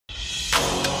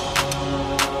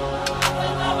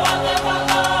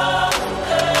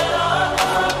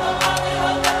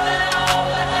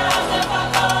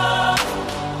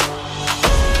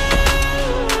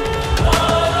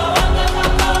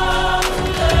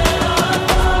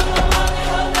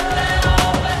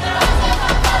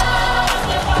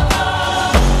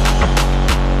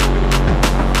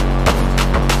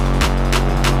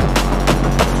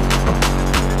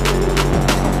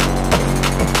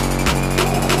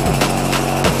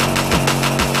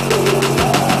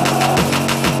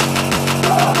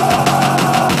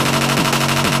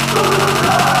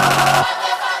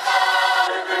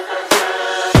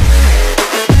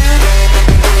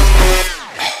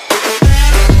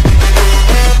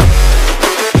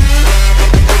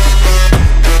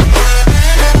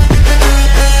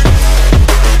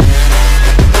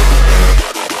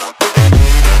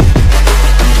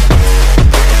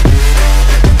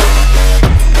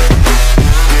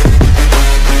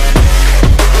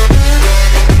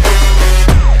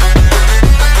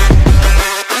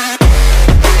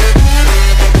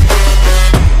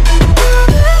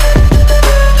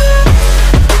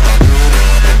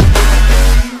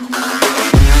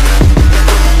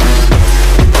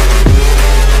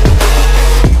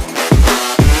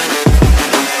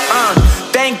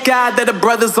God that the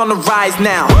brothers on the rise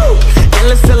now.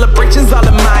 Endless celebrations all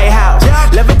in my house.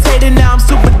 Levitating now, I'm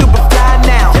super duper fly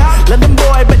now. London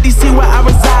boy, but DC where I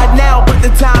reside now. Put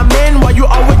the time in while you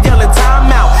always yelling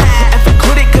time out. And for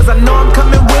quit it, cause I know I'm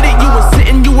coming with it. You were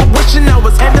sitting, you were wishing I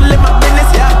was handling my business.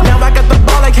 Now I got the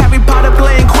ball like Harry Potter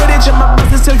playing Quidditch. And my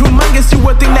business is humongous, you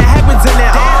would think that happens in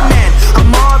it. Oh man, I'm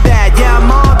all that, yeah,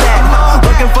 I'm all that.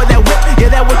 Looking for that whip,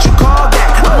 yeah, that what you call that.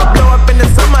 I'ma blow up in the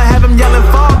summer, have them yelling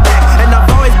fall back. And I've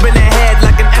always been ahead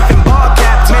like an effing ball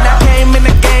cap. Man, I came in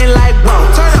the game like, whoa.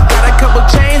 Got a couple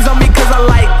chains on me cause I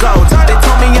like gold. They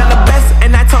told me I'm the best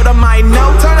and I told them I know.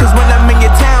 Cause when I'm in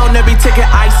your town, every ticket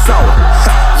I sold.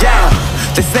 Yeah,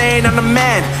 they saying I'm the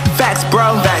man. Facts,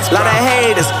 bro. Lot of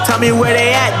haters, tell me where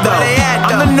they at though.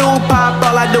 I'm the new pop,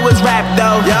 all I do is rap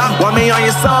though. Want me on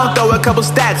your song, throw a couple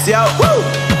stacks, yo.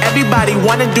 Everybody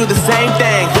wanna do the same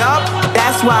thing.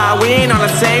 That's why we ain't on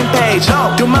the same page.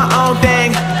 Do my own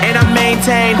thing and I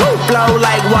maintain. Flow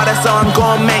like water, so I'm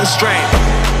going mainstream.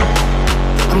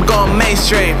 I'm going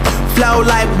mainstream. Flow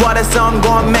like water, so I'm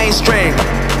going mainstream.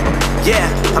 Yeah,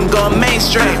 I'm going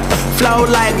mainstream. Flow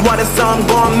like water, so I'm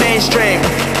going mainstream.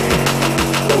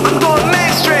 I'm going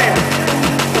mainstream.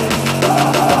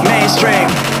 Mainstream.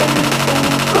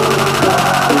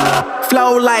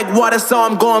 Flow like water, so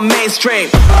I'm going mainstream.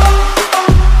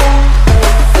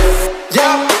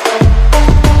 Yeah.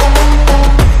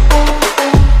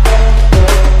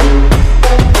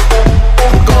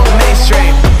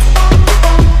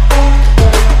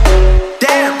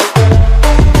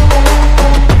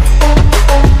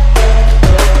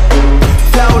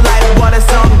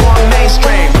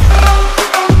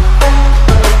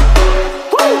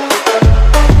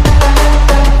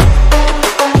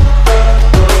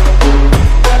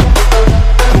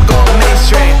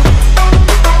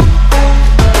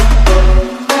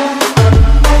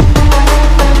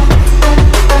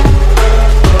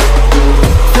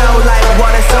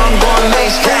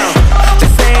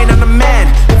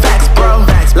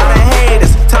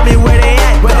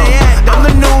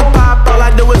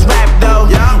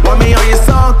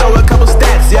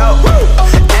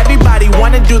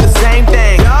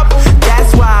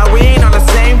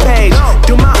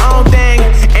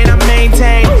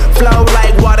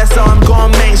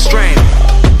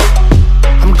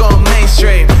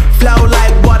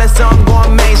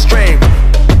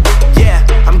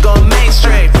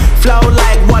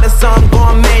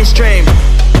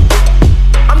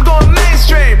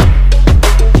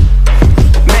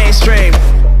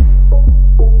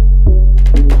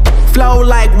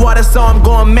 So I'm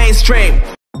going mainstream.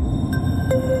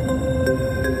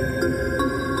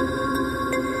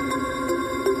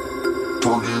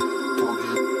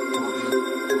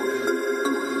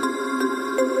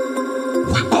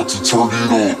 We about to turn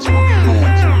it on.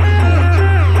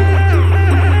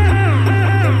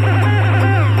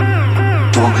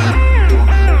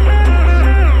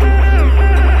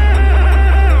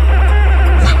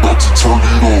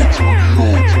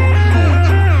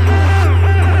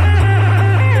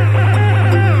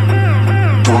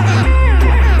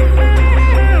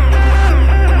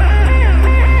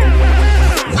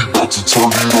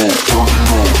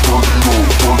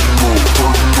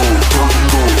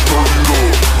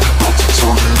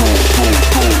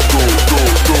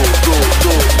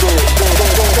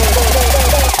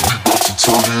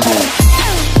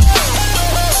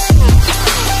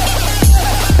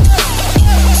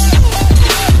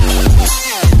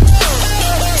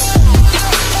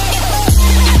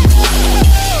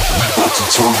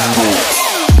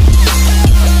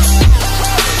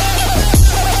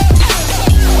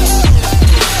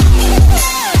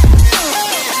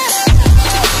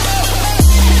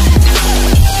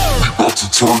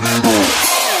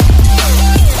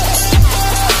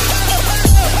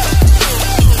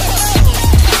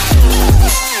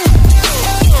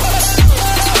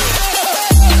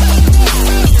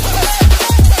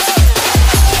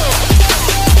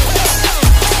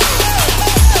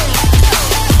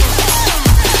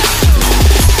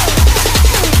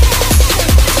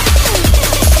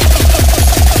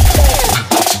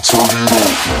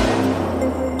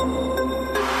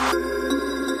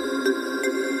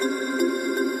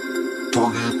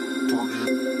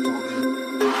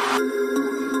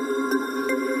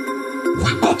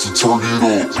 We about to turn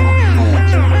it on.